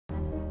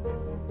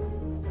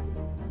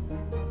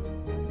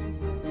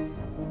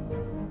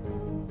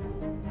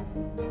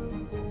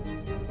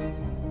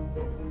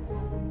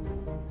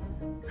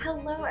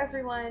Hello,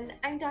 everyone.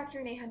 I'm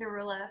Dr. Neha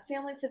Narula,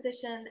 family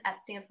physician at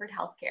Stanford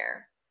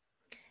Healthcare.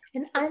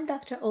 And I'm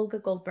Dr. Olga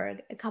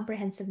Goldberg, a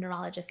comprehensive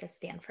neurologist at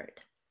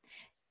Stanford.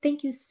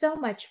 Thank you so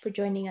much for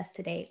joining us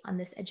today on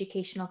this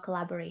educational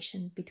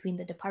collaboration between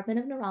the Department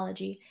of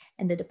Neurology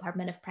and the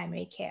Department of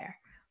Primary Care,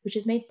 which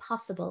is made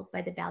possible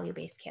by the Value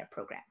Based Care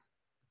Program.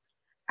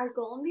 Our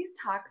goal in these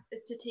talks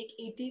is to take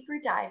a deeper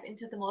dive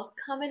into the most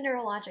common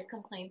neurologic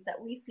complaints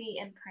that we see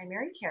in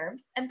primary care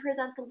and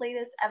present the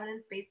latest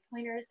evidence-based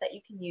pointers that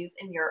you can use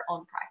in your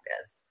own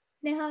practice.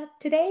 Now,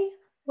 today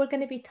we're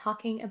going to be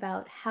talking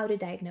about how to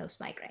diagnose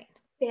migraine.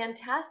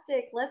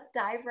 Fantastic. Let's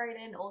dive right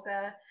in,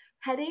 Olga.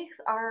 Headaches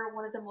are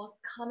one of the most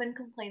common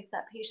complaints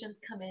that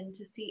patients come in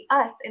to see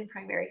us in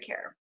primary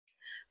care.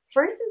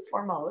 First and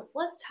foremost,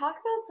 let's talk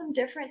about some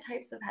different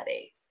types of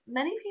headaches.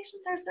 Many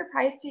patients are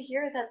surprised to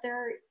hear that there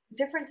are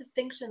different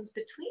distinctions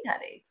between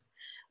headaches.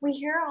 We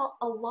hear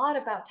a lot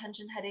about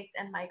tension headaches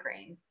and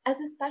migraine. As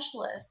a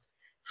specialist,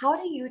 how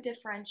do you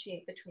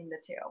differentiate between the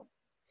two?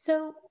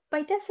 So,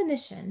 by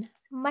definition,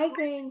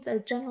 migraines are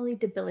generally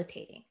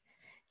debilitating.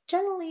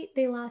 Generally,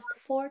 they last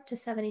 4 to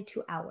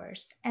 72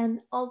 hours,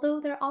 and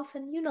although they're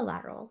often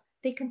unilateral,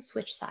 they can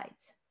switch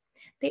sides.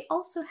 They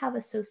also have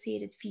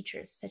associated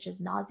features such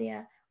as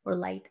nausea or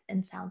light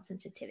and sound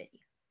sensitivity.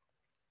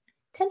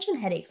 Tension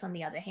headaches, on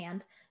the other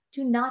hand,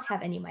 do not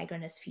have any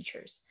migrainous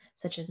features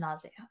such as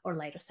nausea or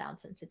light or sound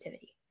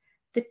sensitivity.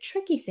 The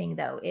tricky thing,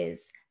 though,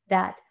 is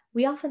that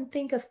we often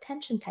think of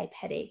tension type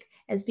headache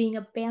as being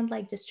a band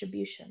like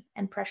distribution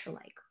and pressure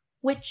like,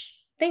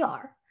 which they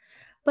are,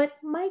 but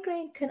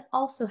migraine can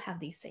also have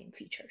these same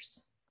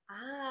features.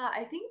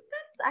 I think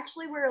that's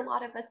actually where a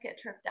lot of us get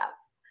tripped up.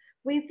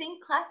 We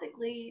think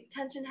classically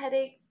tension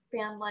headaches,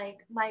 band like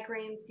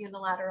migraines,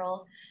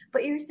 unilateral,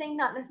 but you're saying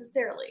not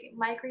necessarily.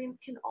 Migraines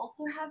can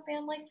also have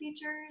band like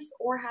features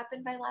or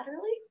happen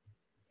bilaterally?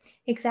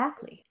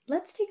 Exactly.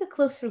 Let's take a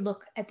closer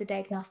look at the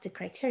diagnostic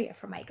criteria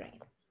for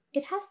migraine.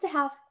 It has to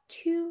have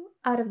two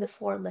out of the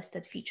four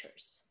listed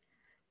features: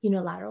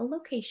 unilateral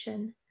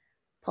location,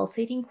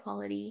 pulsating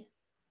quality,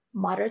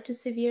 moderate to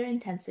severe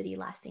intensity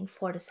lasting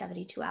 4 to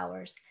 72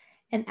 hours,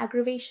 and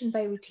aggravation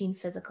by routine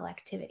physical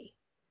activity.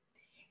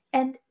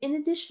 And in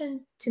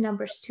addition to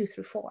numbers 2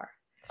 through 4,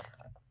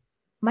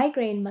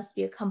 migraine must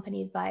be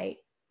accompanied by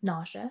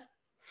nausea,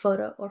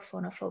 photo or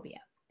phonophobia.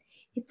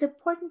 It's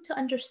important to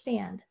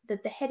understand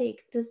that the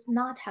headache does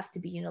not have to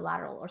be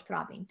unilateral or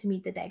throbbing to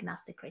meet the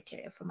diagnostic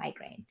criteria for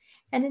migraine.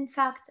 And in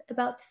fact,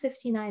 about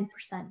 59%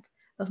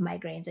 of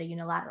migraines are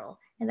unilateral,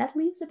 and that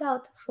leaves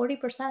about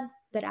 40%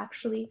 that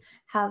actually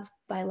have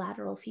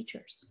bilateral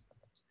features.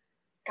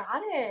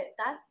 Got it.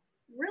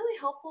 That's really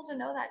helpful to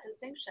know that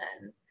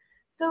distinction.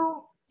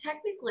 So,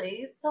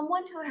 technically,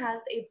 someone who has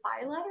a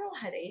bilateral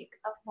headache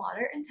of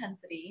moderate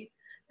intensity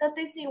that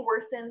they say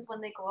worsens when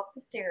they go up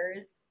the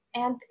stairs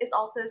and is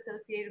also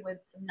associated with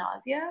some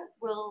nausea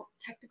will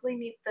technically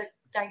meet the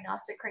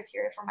diagnostic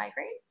criteria for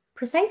migraine.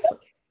 Precisely.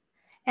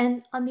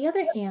 And on the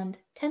other hand,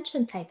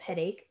 tension type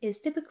headache is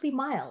typically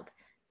mild,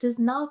 does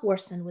not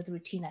worsen with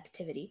routine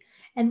activity,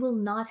 and will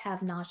not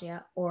have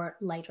nausea or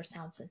light or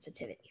sound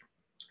sensitivity.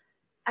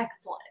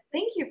 Excellent.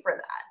 Thank you for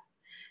that.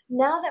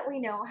 Now that we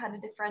know how to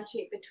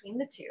differentiate between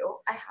the two,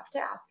 I have to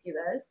ask you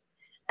this.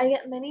 I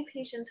get many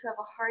patients who have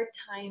a hard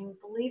time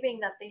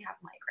believing that they have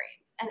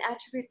migraines and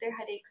attribute their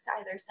headaches to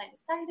either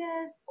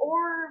sinusitis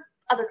or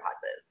other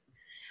causes.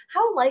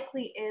 How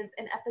likely is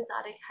an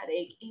episodic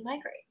headache a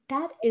migraine?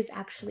 That is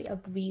actually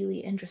a really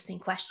interesting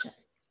question.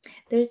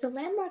 There's a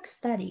landmark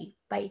study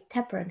by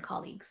Tepper and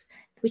colleagues,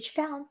 which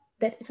found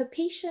that if a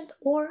patient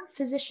or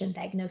physician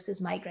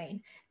diagnoses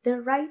migraine,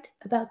 they're right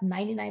about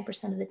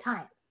 99% of the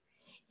time.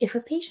 If a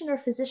patient or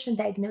physician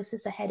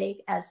diagnoses a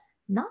headache as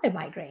not a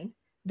migraine,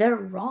 they're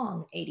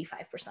wrong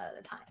 85% of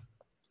the time.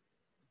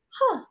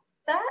 Huh,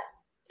 that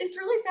is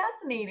really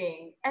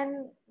fascinating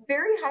and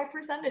very high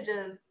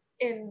percentages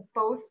in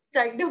both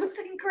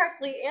diagnosing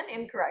correctly and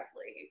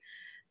incorrectly.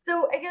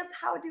 So, I guess,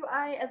 how do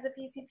I, as a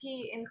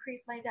PCP,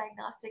 increase my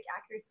diagnostic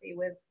accuracy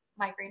with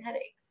migraine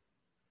headaches?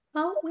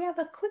 Well, we have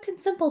a quick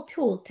and simple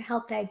tool to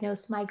help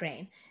diagnose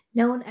migraine,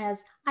 known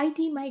as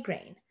ID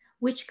Migraine,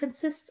 which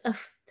consists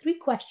of three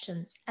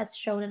questions, as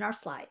shown in our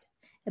slide,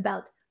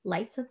 about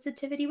light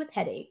sensitivity with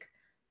headache,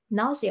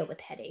 nausea with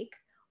headache,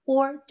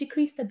 or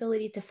decreased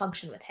ability to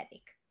function with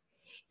headache.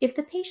 If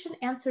the patient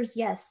answers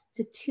yes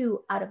to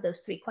two out of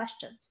those three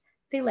questions,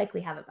 they likely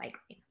have a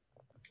migraine.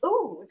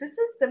 Oh, this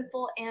is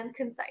simple and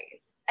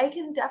concise. I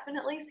can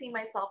definitely see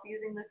myself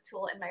using this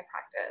tool in my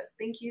practice.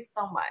 Thank you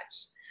so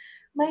much.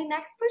 My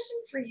next question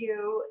for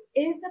you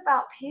is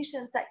about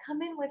patients that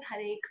come in with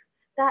headaches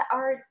that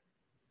are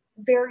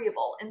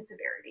variable in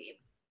severity,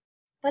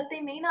 but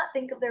they may not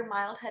think of their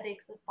mild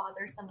headaches as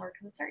bothersome or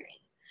concerning.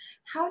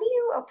 How do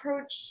you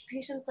approach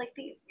patients like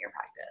these in your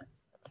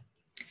practice?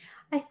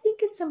 I think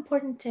it's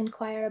important to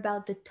inquire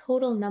about the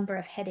total number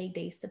of headache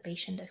days the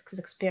patient is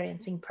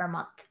experiencing per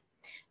month,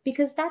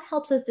 because that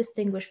helps us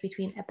distinguish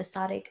between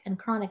episodic and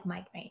chronic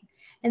migraine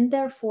and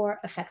therefore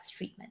affects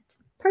treatment.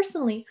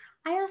 Personally,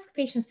 I ask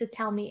patients to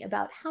tell me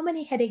about how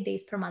many headache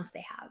days per month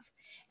they have,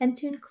 and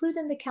to include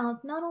in the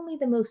count not only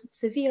the most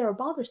severe or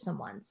bothersome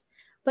ones,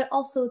 but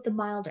also the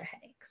milder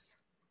headaches.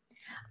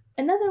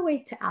 Another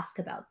way to ask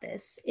about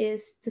this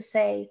is to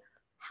say,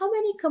 how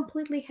many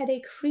completely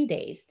headache free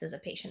days does a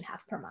patient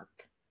have per month?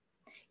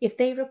 If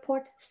they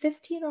report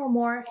 15 or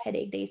more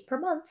headache days per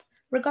month,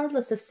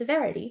 regardless of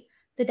severity,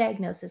 the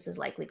diagnosis is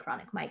likely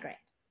chronic migraine.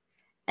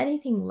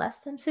 Anything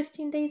less than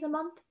 15 days a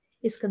month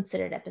is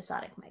considered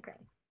episodic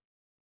migraine.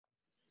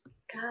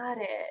 Got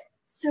it.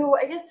 So,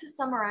 I guess to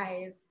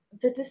summarize,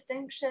 the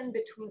distinction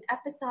between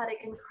episodic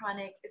and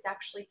chronic is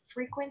actually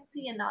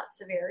frequency and not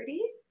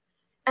severity.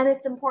 And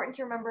it's important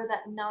to remember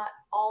that not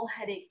all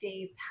headache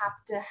days have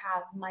to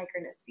have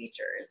migrainous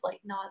features like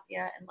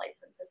nausea and light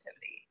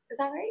sensitivity. Is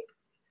that right?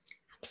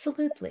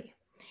 Absolutely.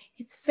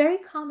 It's very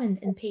common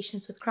in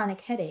patients with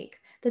chronic headache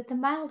that the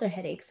milder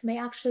headaches may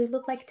actually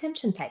look like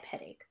tension type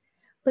headache,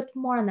 but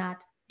more on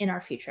that in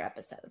our future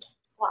episode.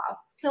 Wow,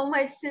 so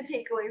much to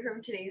take away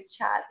from today's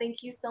chat.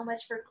 Thank you so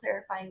much for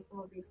clarifying some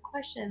of these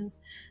questions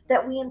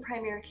that we in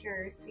primary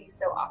care see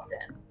so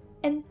often.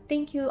 And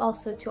thank you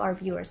also to our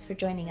viewers for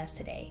joining us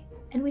today.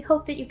 And we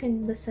hope that you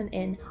can listen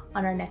in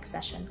on our next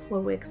session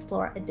where we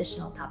explore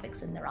additional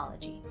topics in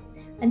neurology.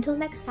 Until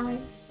next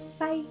time,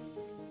 bye.